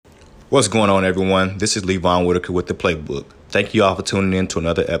What's going on, everyone? This is Levon Whitaker with The Playbook. Thank you all for tuning in to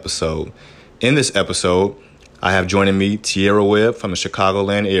another episode. In this episode, I have joining me Tierra Webb from the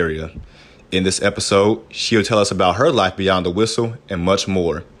Chicagoland area. In this episode, she'll tell us about her life beyond the whistle and much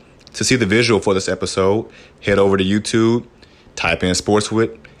more. To see the visual for this episode, head over to YouTube, type in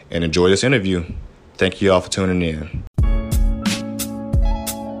Sportswit, and enjoy this interview. Thank you all for tuning in.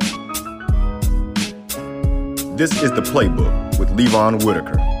 This is The Playbook with Levon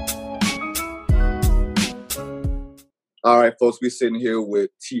Whitaker. All right, folks, we're sitting here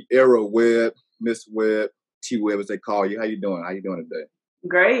with Tierra Webb, Miss Webb, T-Webb as they call you. How you doing? How you doing today?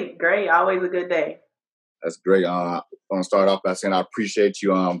 Great. Always a good day. That's great. I want to start off by saying I appreciate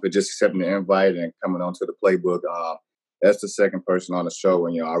you for just accepting the invite and coming on to The Playbook. That's the second person on the show,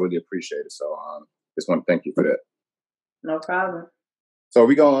 and I really appreciate it. So just want to thank you for that. No problem. So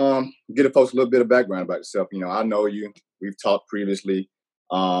we're going to get folks a little bit of background about yourself. I know you. We've talked previously.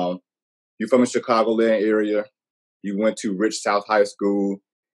 You're from the Chicagoland area. You went to Rich South High School,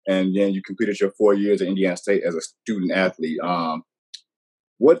 and then you completed your 4 years at Indiana State as a student athlete.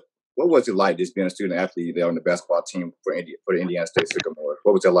 What was it like just being a student athlete there on the basketball team for the Indiana State Sycamore?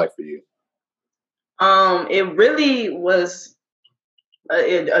 What was that like for you? It really was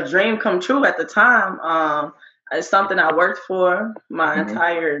a dream come true at the time. It's something I worked for my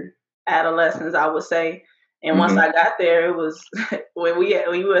entire adolescence, I would say. And once I got there, it was when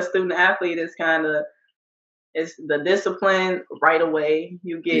you were a student athlete, it's the discipline right away.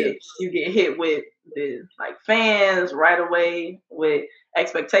 You get hit with the fans right away, with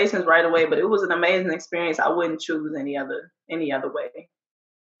expectations right away. But it was an amazing experience. I wouldn't choose any other way.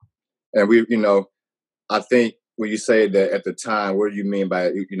 And I think when you say that at the time, what do you mean by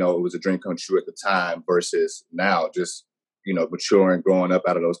it was a dream come true at the time versus now? Just maturing, growing up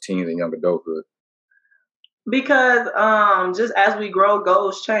out of those teens and young adulthood. Because just as we grow,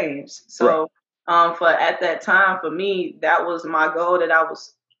 goals change. So. Right. For at that time, for me, that was my goal that I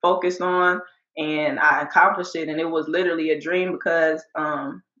was focused on, and I accomplished it. And it was literally a dream because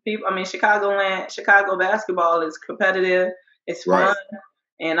Chicago basketball is competitive, it's fun, right.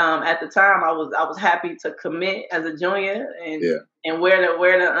 And at the time, I was happy to commit as a junior and wear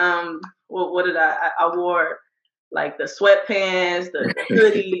the what did I wore like the sweatpants, the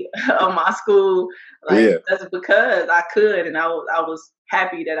hoodie of my school. That's because I could, and I was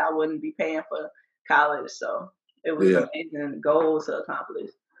happy that I wouldn't be paying for college. So it was an amazing goal to accomplish.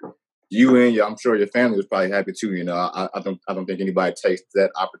 You and I'm sure your family was probably happy too. I don't think anybody takes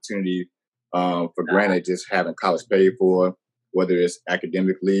that opportunity for granted, just having college paid for, whether it's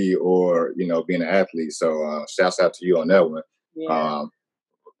academically or being an athlete. So shouts out to you on that one. Yeah.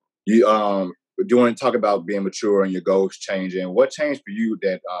 Do you want to talk about being mature and your goals changing? What changed for you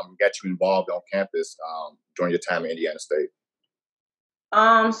that got you involved on campus during your time at Indiana State?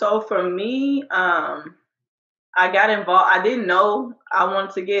 So for me, I got involved. I didn't know I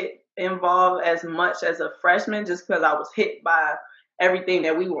wanted to get involved as much as a freshman just because I was hit by everything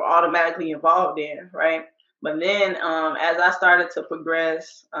that we were automatically involved in, right? But then as I started to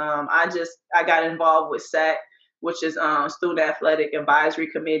progress, I got involved with SAC, which is Student Athletic Advisory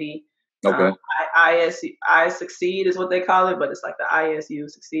Committee. Okay. I Succeed is what they call it, but it's like the ISU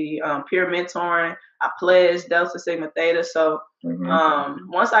Succeed. Peer mentoring. I pledged Delta Sigma Theta. So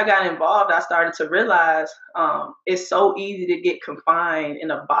once I got involved, I started to realize it's so easy to get confined in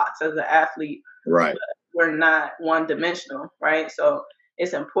a box as an athlete. Right. We're not one-dimensional, right? So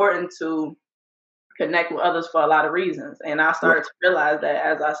it's important to connect with others for a lot of reasons. And I started to realize that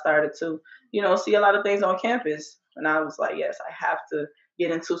as I started to, see a lot of things on campus. And I was like, yes, I have to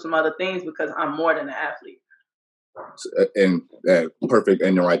get into some other things because I'm more than an athlete. And perfect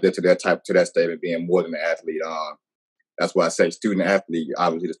ending right there to that statement, being more than an athlete. That's why I say student athlete.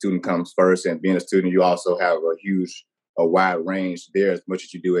 Obviously, the student comes first, and being a student, you also have a wide range there as much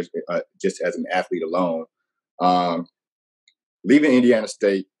as you do as just as an athlete alone. Leaving Indiana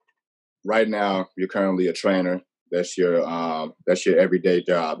State right now, you're currently a trainer. That's your everyday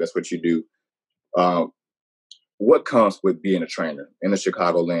job. That's what you do. What comes with being a trainer in the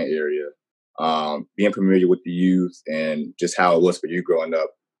Chicagoland area, being familiar with the youth and just how it was for you growing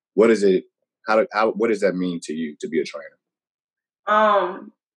up? What is it? What does that mean to you to be a trainer?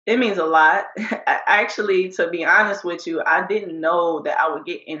 It means a lot. Actually, to be honest with you, I didn't know that I would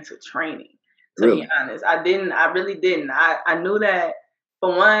get into training. To be honest, I really didn't. I knew that, for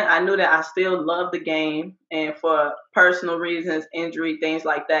one, I knew that I still loved the game, and for personal reasons, injury, things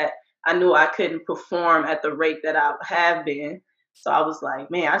like that, I knew I couldn't perform at the rate that I have been. So I was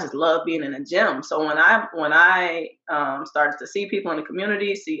like, man, I just love being in a gym. So when I started to see people in the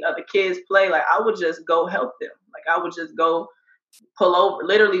community, see other kids play, I would just go help them. I would just go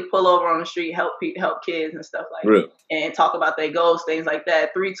literally pull over on the street, help kids and stuff like Really? and talk about their goals, things like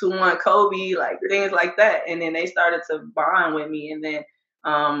that. 3-2-1 Kobe, like things like that. And then they started to bond with me, and then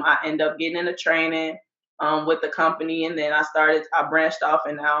I end up getting into training with the company, and then I branched off,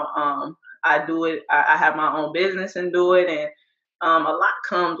 and now I do it. I have my own business and do it, and a lot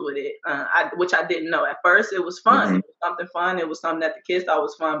comes with it, which I didn't know at first. It was fun. Mm-hmm. It was something fun. It was something that the kids thought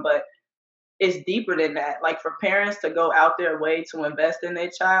was fun, but it's deeper than that. Like for parents to go out their way to invest in their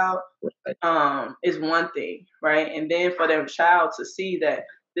child is one thing, right? And then for their child to see that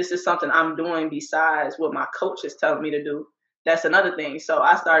this is something I'm doing besides what my coach is telling me to do, that's another thing. So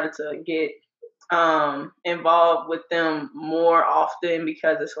I started to get involved with them more often,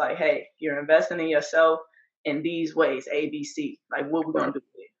 because it's like, hey, you're investing in yourself in these ways, ABC. Like, what we're gonna do with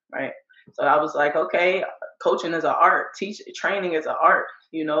it, right? So I was like, okay, coaching is an art. Training is an art.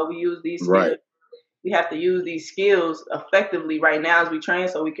 You know, we use these skills. Right. We have to use these skills effectively right now as we train,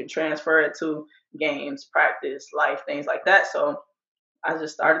 so we can transfer it to games, practice, life, things like that. So I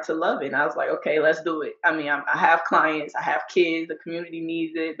just started to love it. And I was like, okay, let's do it. I mean, I have clients, I have kids, the community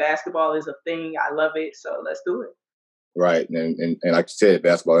needs it. Basketball is a thing. I love it. So let's do it. Right. And like you said,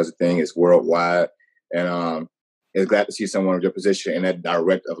 basketball is a thing. It's worldwide. And it's glad to see someone in your position in that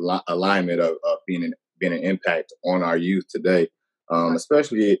direct alignment of being an impact on our youth today,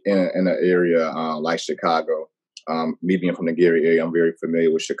 especially in an area like Chicago. Me being from the Gary area, I'm very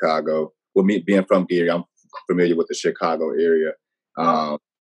familiar with Chicago. Well, me being from Gary, I'm familiar with the Chicago area.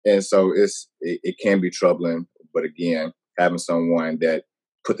 And so it can be troubling, but again, having someone that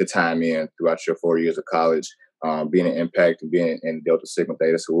put the time in throughout your 4 years of college, being an impact and being in Delta Sigma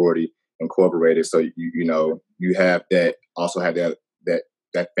Theta sorority incorporated, so you have that, also have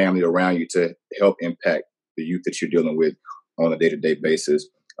that family around you to help impact the youth that you're dealing with on a day-to-day basis.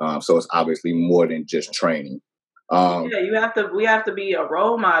 So it's obviously more than just training. Yeah, we have to be a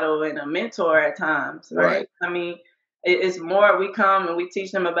role model and a mentor at times, right? I mean, it's more, we come and we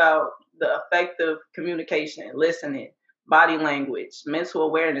teach them about the effective communication, listening, body language, mental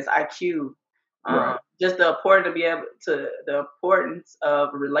awareness, IQ, just the importance of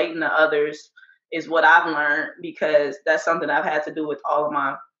relating to others is what I've learned, because that's something I've had to do with all of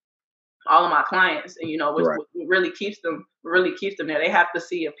my clients, and which really keeps them there. They have to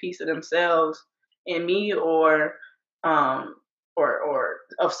see a piece of themselves in me, or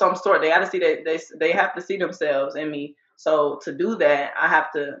of some sort. They got to see that they have to see themselves in me. So to do that, I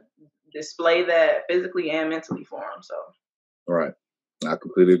have to display that physically and mentally for them. So right, I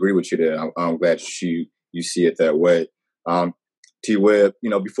completely agree with you there. I'm glad you see it that way. T Webb,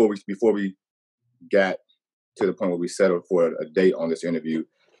 before we got to the point where we settled for a date on this interview,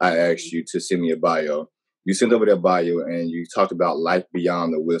 I asked you to send me a bio. You sent over that bio, and you talked about life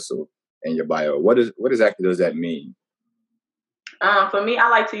beyond the whistle in your bio. What exactly does that mean? For me, I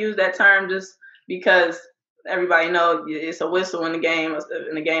like to use that term just because everybody knows it's a whistle in the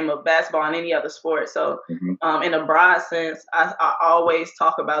game of basketball and any other sport. So in a broad sense, I always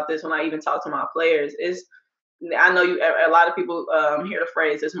talk about this when I even talk to my players. I know a lot of people hear the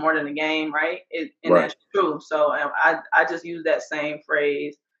phrase, it's more than a game, right? That's true. So I just use that same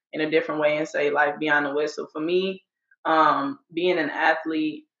phrase in a different way and say life beyond the whistle. For me, being an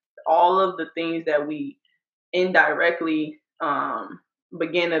athlete, all of the things that we indirectly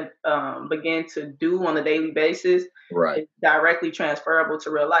begin to do on a daily basis is directly transferable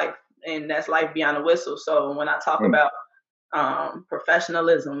to real life, and that's life beyond the whistle. So when I talk about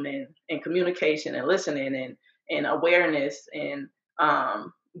professionalism and communication and listening and awareness and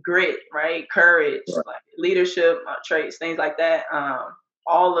grit, right, courage, like leadership traits, things like that,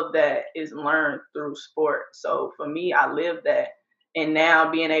 all of that is learned through sport. So for me, I live that. And now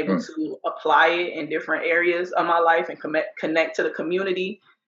being able to apply it in different areas of my life and connect to the community,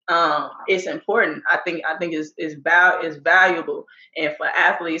 it's important. I think it's valuable. And for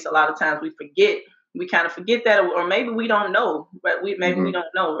athletes, a lot of times we kind of forget that, or maybe we don't know, but we don't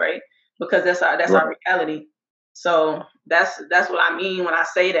know, right? Because that's our reality. So that's what I mean when I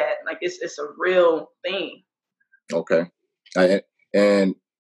say that. Like it's a real thing. Okay, and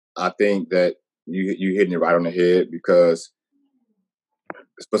I think that you hitting it right on the head, because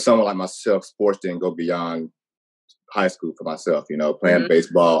for someone like myself, sports didn't go beyond high school for myself. Playing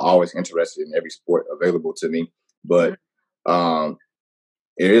baseball, always interested in every sport available to me. But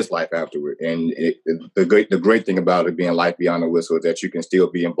it is life afterward, and the great thing about it being life beyond the whistle is that you can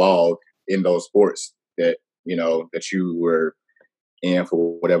still be involved in those sports that that you were in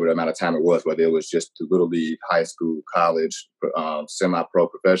for whatever amount of time it was, whether it was just little league, high school, college, semi-pro,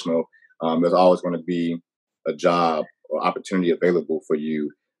 professional. There's always going to be a job or opportunity available for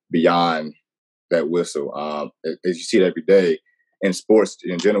you beyond that whistle. As you see it every day, in sports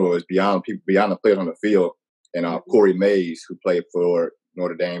in general is beyond people, beyond the players on the field. And Corey Mays, who played for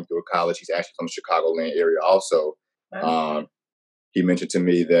Notre Dame through college, he's actually from the Chicagoland area also. He mentioned to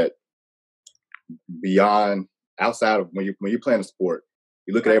me that beyond, outside of when you're playing a sport,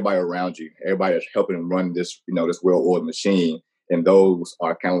 you look at everybody around you, everybody that's helping run this, this well-oiled machine. And those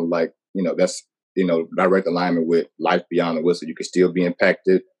are kind of like, that's, direct alignment with life beyond the whistle. You can still be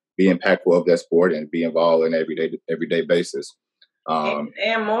impactful of that sport and be involved in everyday basis.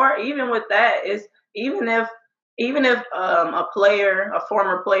 And more, even with that, is even if a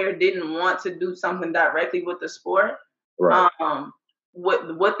former player didn't want to do something directly with the sport, right.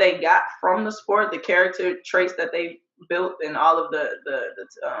 What they got from the sport, the character traits that they built, and all of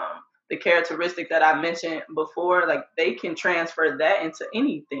the characteristic that I mentioned before, like they can transfer that into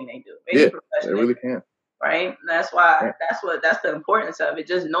anything they do. Yeah, they really can. Right. And that's why that's the importance of it.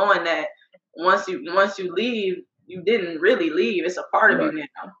 Just knowing that once you leave, you didn't really leave. It's a part of you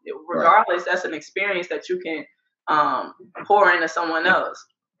now. Regardless, that's an experience that you can pour into someone else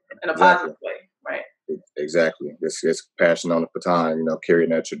in a positive way. Right. Exactly. It's passion on the baton,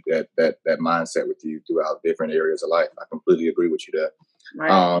 carrying that mindset with you throughout different areas of life. I completely agree with you there.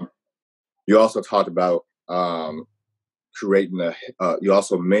 Right. You also talked about creating you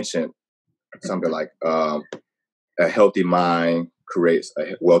also mentioned something like a healthy mind creates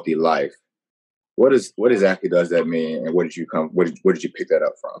a wealthy life. What exactly does that mean, and where did you pick that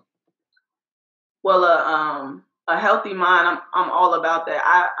up from? Well, a healthy mind, I'm all about that.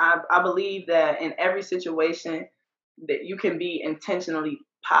 I believe that in every situation that you can be intentionally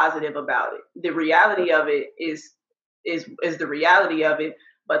positive about it. The reality of it is the reality of it.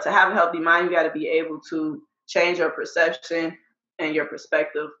 But to have a healthy mind, you got to be able to change your perception and your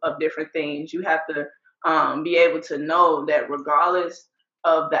perspective of different things. You have to be able to know that regardless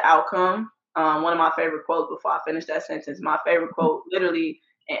of the outcome. One of my favorite quotes before I finish that sentence, my favorite quote, literally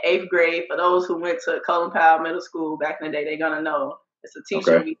in 8th grade, for those who went to Colin Powell Middle School back in the day, they're gonna know. It's a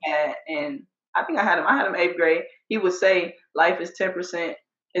teacher we had, and I think I had him 8th grade. He would say, "Life is 10%.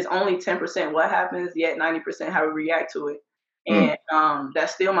 It's only 10% what happens, yet 90% how we react to it." And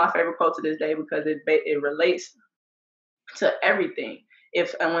that's still my favorite quote to this day because it relates to everything.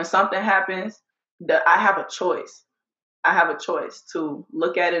 And when something happens, I have a choice. I have a choice to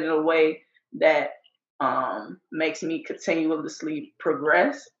look at it in a way that makes me continuously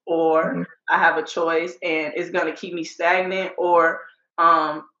progress, or I have a choice and it's going to keep me stagnant, or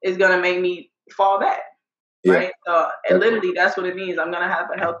it's going to make me fall back. Yeah. Right. So and literally that's what it means. I'm going to have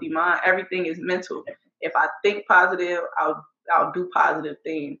a healthy mind. Everything is mental. If I think positive, I'll do positive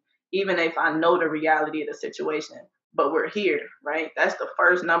things, even if I know the reality of the situation. But we're here, right? That's the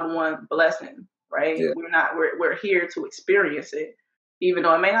first number one blessing, right? Yeah. We're here to experience it, even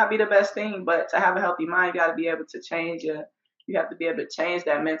though it may not be the best thing. But to have a healthy mind, you got to be able to change it. You have to be able to change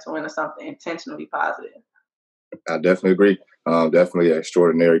that mental into something intentionally positive. I definitely agree. Definitely an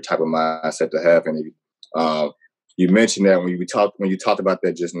extraordinary type of mindset to have. And you mentioned that when you talked about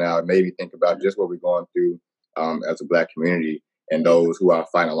that just now, it made me think about just what we're going through as a Black community and those who are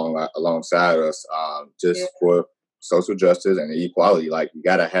fighting alongside us for social justice and equality. Like, you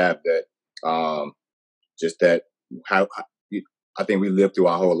got to have that, just that, I think we live through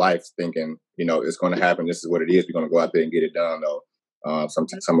our whole life thinking, it's going to happen. This is what it is. We're going to go out there and get it done, though.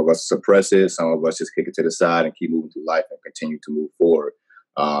 Some of us suppress it. Some of us just kick it to the side and keep moving through life and continue to move forward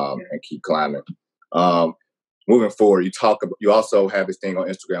and keep climbing. Moving forward, you also have this thing on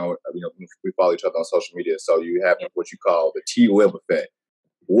Instagram. We follow each other on social media. So you have what you call the T Web effect.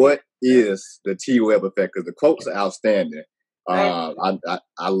 What is the T Web effect? Because the quotes are outstanding. I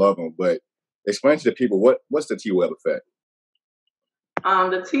love them. But explain to the people what's the T Web effect.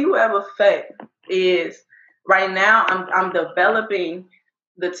 The T Web effect is, right now I'm developing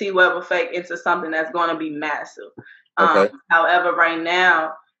the T Web effect into something that's going to be massive. However, right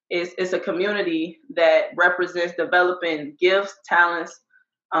now it's a community that represents developing gifts, talents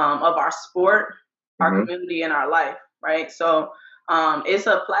of our sport, our community, and our life. Right. So it's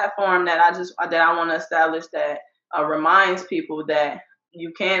a platform that I want to establish that reminds people that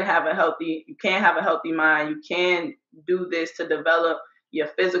you can have a healthy mind. You can do this to develop your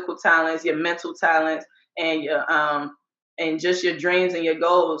physical talents, your mental talents, and your and just your dreams and your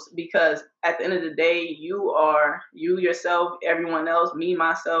goals. Because at the end of the day, you yourself, everyone else, me,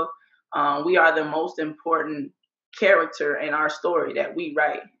 myself, we are the most important character in our story that we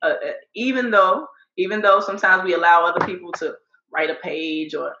write. Even though sometimes we allow other people to write a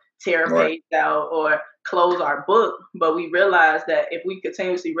page or tear a page out or close our book, but we realize that if we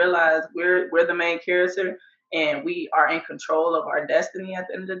continuously realize we're the main character and we are in control of our destiny at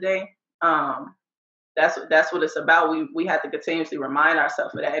the end of the day, that's what it's about. We have to continuously remind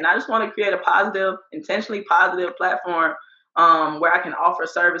ourselves of that. And I just want to create a positive, intentionally positive platform where I can offer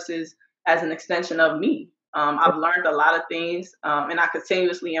services as an extension of me. I've learned a lot of things, and I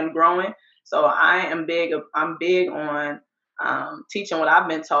continuously am growing. So I'm big on teaching what I've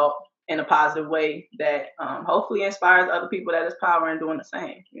been taught in a positive way that hopefully inspires other people that is power in doing the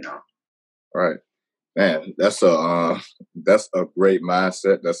same. Right, man. That's a great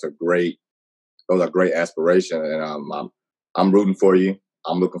mindset. Those are great aspiration, and I'm rooting for you.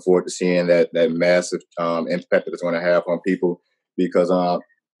 I'm looking forward to seeing that massive impact that it's going to have on people. Because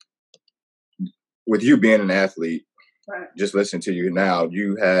with you being an athlete, right. Just listening to you now,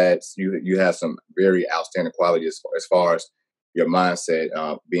 you had some very outstanding qualities as far as your mindset,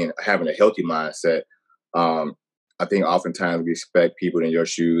 having a healthy mindset. I think oftentimes we expect people in your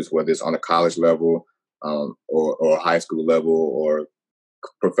shoes, whether it's on a college level, or high school level, or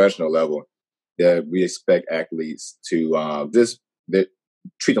professional level, that we expect athletes to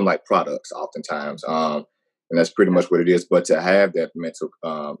treat them like products oftentimes. And that's pretty much what it is. But to have that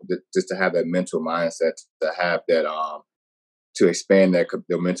just to have that mental mindset, to have that, to expand their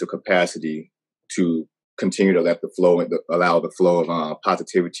mental capacity to continue to let the flow and allow the flow of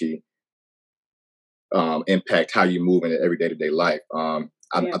positivity impact how you move in every day-to-day life. I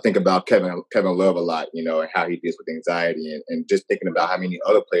think about Kevin Love a lot, and how he deals with anxiety, and just thinking about how many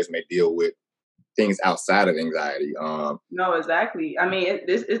other players may deal with things outside of anxiety. No, exactly. I mean,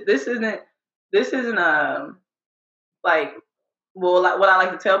 this isn't like, well, like what I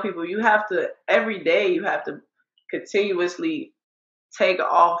like to tell people, every day you have to continuously take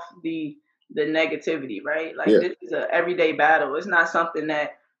off the negativity, right? Like, this is an everyday battle. It's not something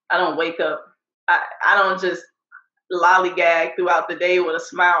that I don't wake up. I don't just lollygag throughout the day with a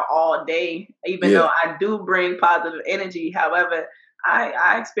smile all day, even though I do bring positive energy. However,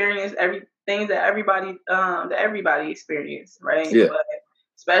 I experience everything that everybody experience, right? Yeah. But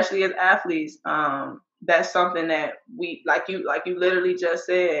especially as athletes, that's something that we, like you literally just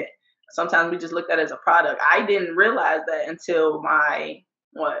said, sometimes we just look at it as a product. I didn't realize that until my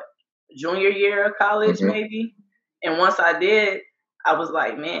junior year of college, maybe. And once I did, I was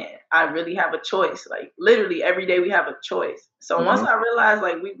like, man, I really have a choice. Like, literally every day we have a choice. So once I realized,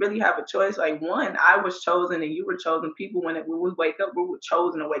 like, we really have a choice, like, one, I was chosen and you were chosen. People, when we wake up, we were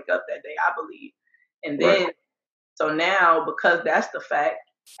chosen to wake up that day, I believe. And then, so now, because that's the fact,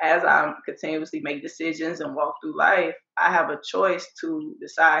 as I continuously make decisions and walk through life, I have a choice to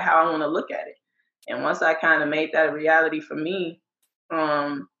decide how I want to look at it. And once I kind of made that a reality for me,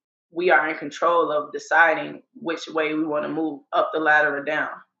 we are in control of deciding which way we want to move, up the ladder or down,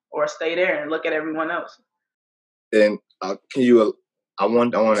 or stay there and look at everyone else. And I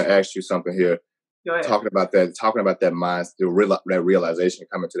want to ask you something here. Go ahead. Talking about that mind, that realization,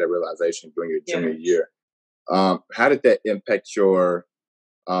 coming to that realization during your junior year. How did that impact your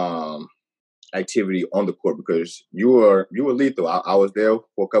activity on the court? Because you were lethal. I was there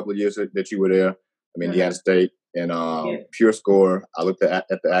for a couple of years that you were there. Indiana State, and pure score. I looked at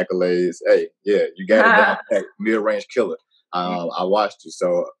the accolades. Hey, you got it down pat, mid-range killer. I watched you.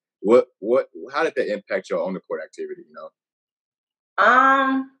 So how did that impact your on the court activity?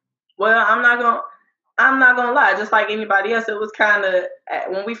 Well, I'm not gonna lie. Just like anybody else, it was kind of,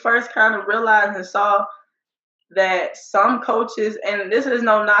 when we first kind of realized and saw that some coaches, and this is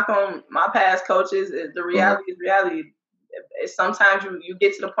no knock on my past coaches, the reality is reality. Sometimes you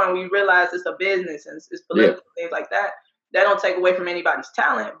get to the point where you realize it's a business and it's political, things like that. That don't take away from anybody's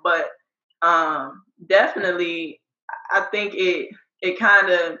talent, but definitely, I think it kind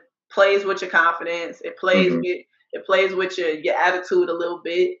of plays with your confidence. It plays with your attitude a little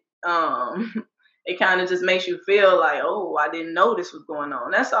bit. It kind of just makes you feel like, oh, I didn't know this was going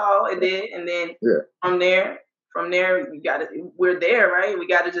on. That's all it did. And then from there, we're there, right? We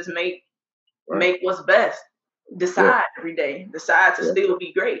got to just make what's best. Decide every day. Decide to still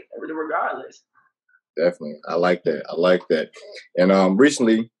be great, regardless. Definitely, I like that. And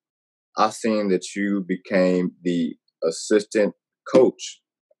recently, I've seen that you became the assistant coach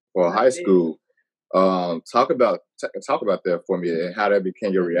for high school. Talk about that for me, and how that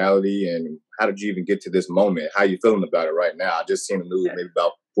became your reality, and how did you even get to this moment? How are you feeling about it right now? I just seen the news maybe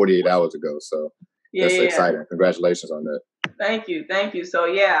about 48 hours ago, so that's exciting. Congratulations on that. Thank you.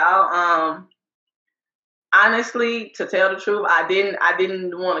 So I'll honestly, to tell the truth, I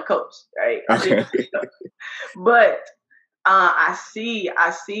didn't want to coach, right? But I see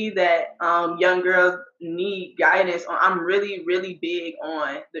that young girls need guidance. I'm really, really big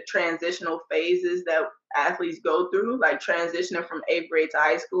on the transitional phases that athletes go through, like transitioning from 8th grade to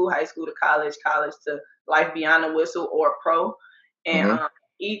high school to college to life beyond the whistle or pro. And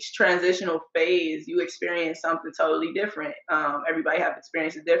each transitional phase, you experience something totally different. Everybody have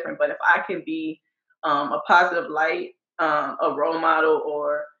experiences different, but if I can be a positive light, a role model,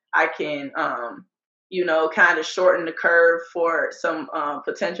 or I can, kind of shorten the curve for some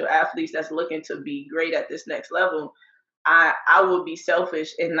potential athletes that's looking to be great at this next level, I would be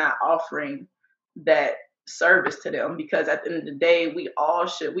selfish in not offering that service to them, because at the end of the day, we all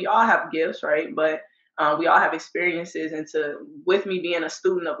have gifts, right? But we all have experiences, and with me being a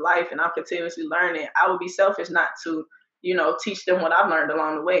student of life and I'm continuously learning, I would be selfish not to, teach them what I've learned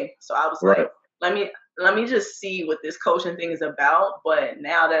along the way. So I was like, let me just see what this coaching thing is about. But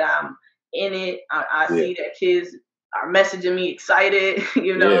now that I'm in it, I see that kids are messaging me excited,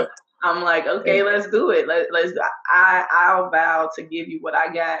 I'm like, okay, let's do it. I'll vow to give you what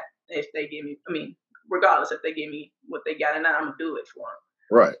I got if they give me. I mean, regardless if they give me what they got, and I'm gonna do it for them.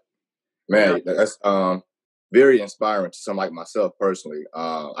 Right, man. That's very inspiring to someone like myself personally.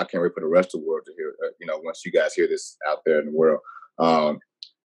 I can't wait for the rest of the world to hear. Once you guys hear this out there in the world.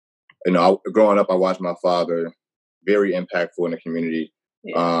 Growing up, I watched my father very impactful in the community.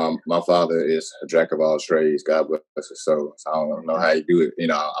 Yeah. My father is a jack of all trades. God bless his soul. So I don't know how you do it.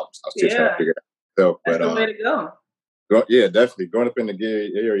 I'm still trying to figure it out. That's the way to go. Yeah, definitely. Growing up in the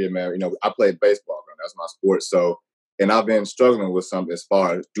Gary area, man, I played baseball. That's my sport. So, and I've been struggling with something as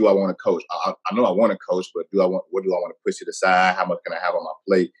far as, do I want to coach? I know I want to coach, but what do I want to push to the side? How much can I have on my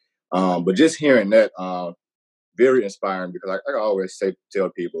plate? But just hearing that, very inspiring, because I always tell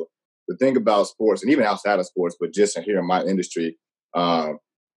people, the thing about sports, and even outside of sports, but just here in my industry of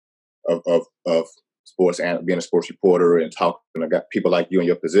sports and being a sports reporter and talking to people like you in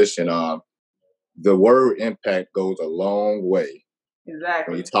your position, the word impact goes a long way.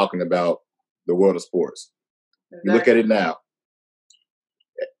 Exactly. When you're talking about the world of sports. Exactly. You look at it now,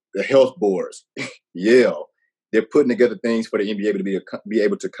 the health boards, Yale, they're putting together things for the NBA to be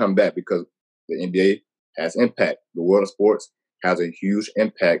able to come back, because the NBA has impact. The world of sports has a huge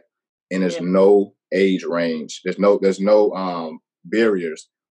impact, and there's no age range. There's no barriers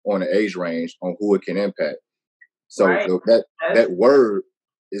on the age range on who it can impact. So that word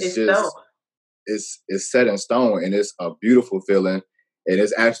is just it's set in stone, and it's a beautiful feeling. And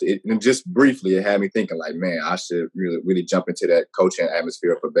it's actually, and just briefly, it had me thinking like, man, I should really jump into that coaching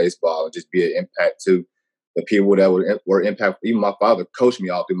atmosphere for baseball and just be an impact to the people that were impactful. Even my father coached me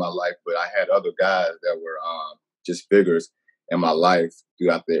all through my life, but I had other guys that were just figures in my life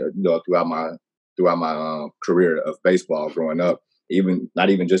throughout my career of baseball growing up. Even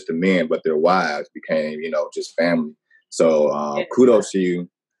not even just the men, but their wives became, just family. So kudos to you.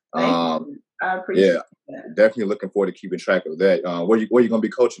 Thank you. I appreciate that. Definitely looking forward to keeping track of that. Where you going to be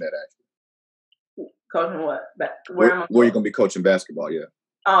coaching at, actually? Coaching what? Where are you going to be coaching basketball? Yeah.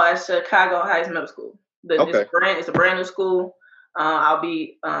 Oh, at Chicago Heights Middle School. It's a brand new school. I'll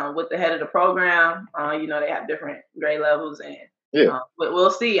be with the head of the program. They have different grade levels, and but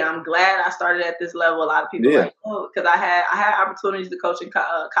we'll see. I'm glad I started at this level. A lot of people because I had opportunities to coach in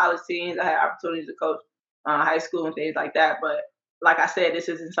college teams. I had opportunities to coach high school and things like that. But like I said, this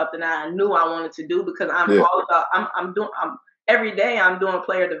isn't something that I knew I wanted to do, because I'm all about. Every day I'm doing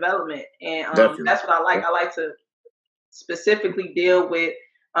player development, and that's what I like. I like to specifically deal with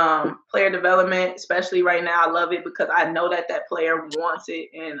player development, especially right now. I love it because I know that player wants it,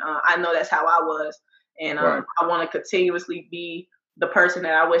 and I know that's how I was, and I want to continuously be the person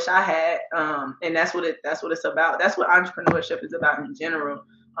that I wish I had, and that's what it's about. That's what entrepreneurship is about in general.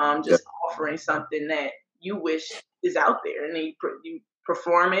 Just offering something that you wish is out there, and then you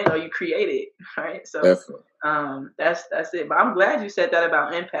perform it or you create it, right? So that's it. But I'm glad you said that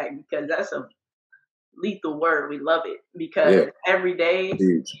about impact, because that's a lethal word. We love it, because every day,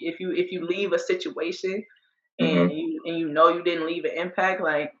 if you leave a situation and you didn't leave an impact,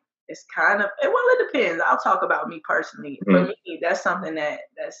 like, it's kind of, it depends. I'll talk about me personally. For me, that's something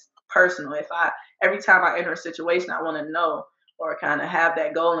that's personal. Every time I enter a situation, I want to know or kind of have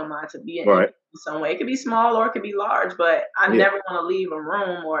that goal in mind to be in some way. It could be small or it could be large, but I never want to leave a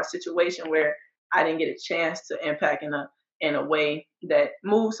room or a situation where I didn't get a chance to impact in a way that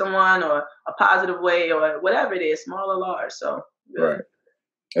moves someone, or a positive way, or whatever it is, small or large. So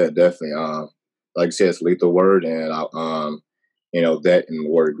definitely. Like you said, it's a lethal word, and that and the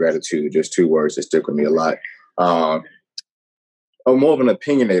word gratitude, just two words that stick with me a lot. More of an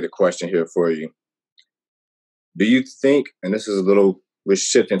opinionated question here for you. Do you think, and this is we're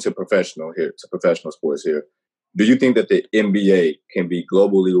shifting to professional sports here. Do you think that the NBA can be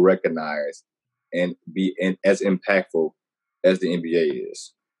globally recognized and be as impactful as the NBA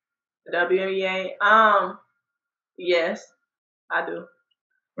is? The WNBA? Yes, I do.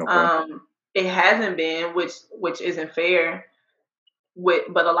 Okay. It hasn't been, which isn't fair.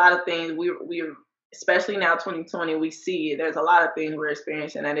 but a lot of things we especially now 2020 we see there's a lot of things we're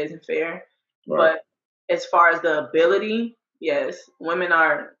experiencing that isn't fair. Right. But as far as the ability, yes, women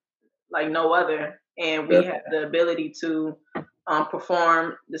are like no other, and we have the ability to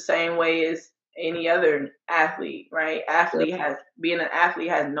perform the same way as any other athlete, right? Being an athlete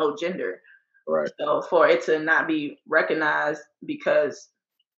has no gender. Right. So for it to not be recognized because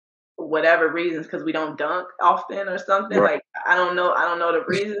whatever reasons, because we don't dunk often or something, Right. like I don't know the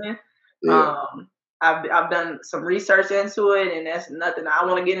reason. Yeah. I've done some research into it, and that's nothing I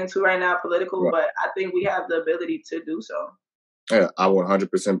want to get into right now, political. Right. But I think we have the ability to do so. Yeah, I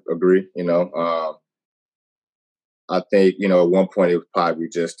 100% agree. I think at one point it was probably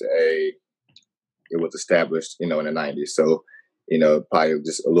just it was established, in the 90s. So, probably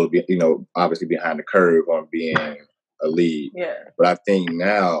just a little bit, obviously behind the curve on being a lead. Yeah. But I think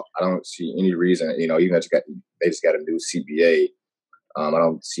now I don't see any reason, even though they just got a new CBA. I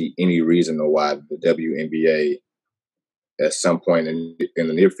don't see any reason why the WNBA at some point in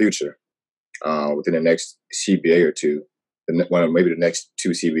the near future, within the next CBA or two, maybe the next two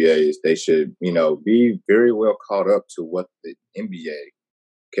CBAs, they should, be very well caught up to what the NBA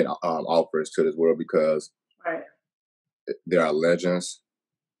can offer to this world, because right. there are legends,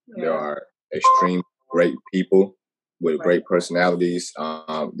 there are extreme great people with great personalities.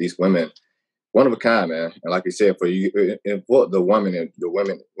 These women, one of a kind, man. And like you said, for you, for the women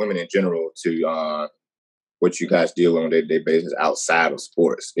in general, to what you guys deal with on a day-to-day basis outside of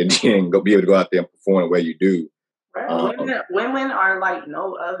sports, and then be able to go out there and perform the way you do. Right. Women are like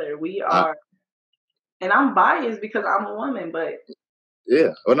no other. We are, and I'm biased because I'm a woman, but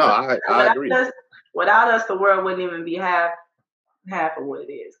yeah. Well, no, I agree. Without us, the world wouldn't even be half of what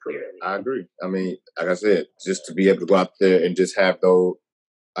it is. Clearly, I agree. I mean, like I said, just to be able to go out there and just have those,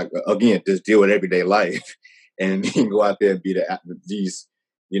 again, just deal with everyday life, and then go out there and be these,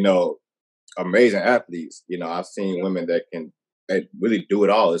 amazing athletes. I've seen women that really do it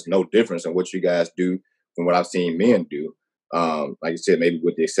all. There's no difference in what you guys do from what I've seen men do. Like you said, maybe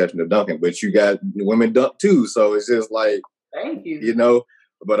with the exception of dunking, but you got women dunk too. So it's just like, thank you.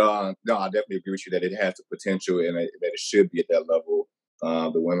 But no, I definitely agree with you that it has the potential and that it should be at that level.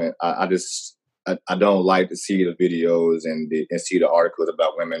 The women, I don't like to see the videos and see the articles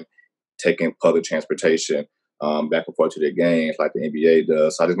about women taking public transportation back and forth to their games like the NBA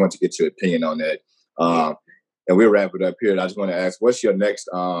does. So I just want to get your opinion on that. And we'll wrap it up here. I just want to ask, what's your next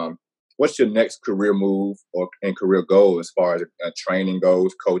career move and career goal as far as training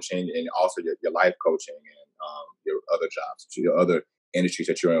goes, coaching, and also your life coaching and your other jobs, your other industries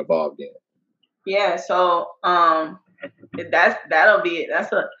that you're involved in? Yeah, so that'll be it.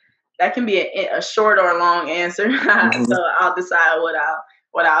 That can be a short or a long answer. Mm-hmm. So I'll decide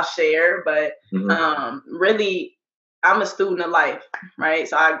what I'll share. But really, I'm a student of life, right?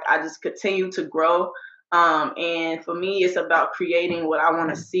 So I just continue to grow. And for me, it's about creating what I want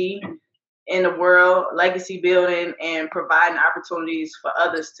to see in the world, legacy building, and providing opportunities for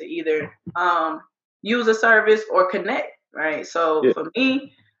others to either use a service or connect, right? So for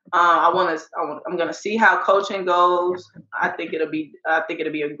me, I'm gonna see how coaching goes. I think it'll be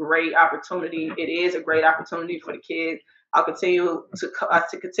a great opportunity. It is a great opportunity for the kids. I'll continue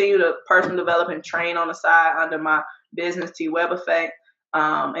to personal develop and train on the side under my business, T Web Effect.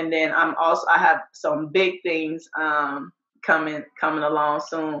 And then I have some big things coming along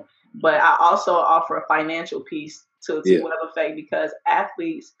soon. But I also offer a financial piece to T Web Effect, because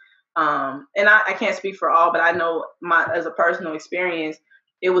athletes, and I can't speak for all, but I know as a personal experience,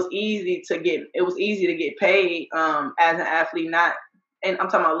 it was easy to get paid as an athlete. And I'm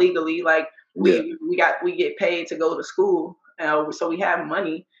talking about legally, like we get paid to go to school, so we have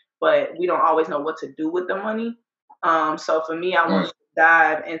money, but we don't always know what to do with the money. So for me, I want to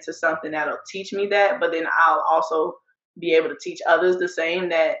dive into something that'll teach me that, but then I'll also be able to teach others the same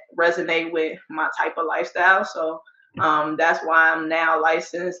that resonate with my type of lifestyle. So that's why I'm now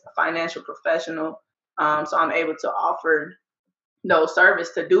licensed financial professional. So I'm able to offer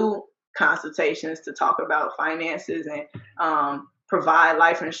service to do consultations to talk about finances and provide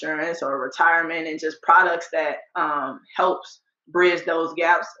life insurance or retirement and just products that helps bridge those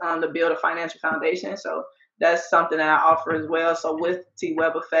gaps to build a financial foundation. So that's something that I offer as well. So with T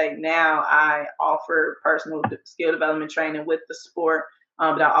Web Effect now, I offer personal skill development training with the sport,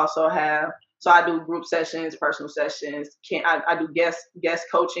 but I also I do group sessions, personal sessions. I do guest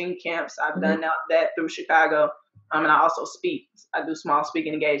coaching camps. I've done that through Chicago. And I also speak. I do small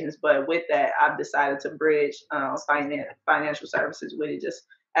speaking engagements, but with that, I've decided to bridge financial services with it, just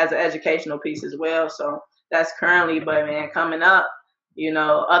as an educational piece as well. So that's currently, but man, coming up, You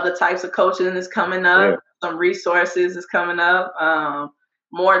know, other types of coaching is coming up. Some resources is coming up.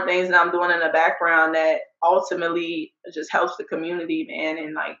 More things that I'm doing in the background that ultimately just helps the community, man.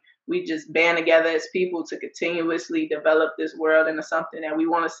 And like, we just band together as people to continuously develop this world into something that we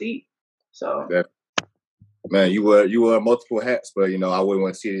want to see. So, man, you were multiple hats, but you know, I wouldn't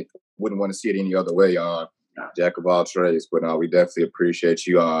want to see it any other way. Jack of all trades, but we definitely appreciate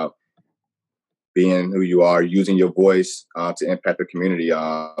you being who you are, using your voice to impact the community.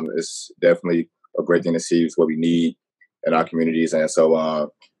 It's definitely a great thing to see. It's what we need in our communities. And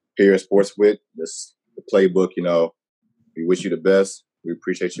so here at Sports Wit, this the playbook, you know, we wish you the best. We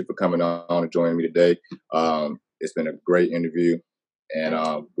appreciate you for coming on and joining me today. It's been a great interview,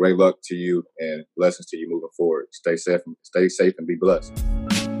 and great luck to you and blessings to you moving forward. Stay safe and be blessed.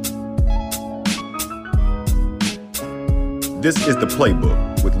 This is The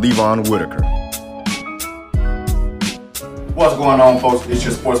Playbook with Levon Whitaker. What's going on, folks? It's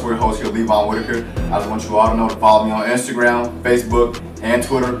your Sports Wit host here, Levon Whitaker. I just want you all to know to follow me on Instagram, Facebook, and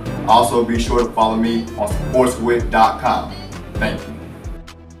Twitter. Also, be sure to follow me on sportswit.com. Thank you.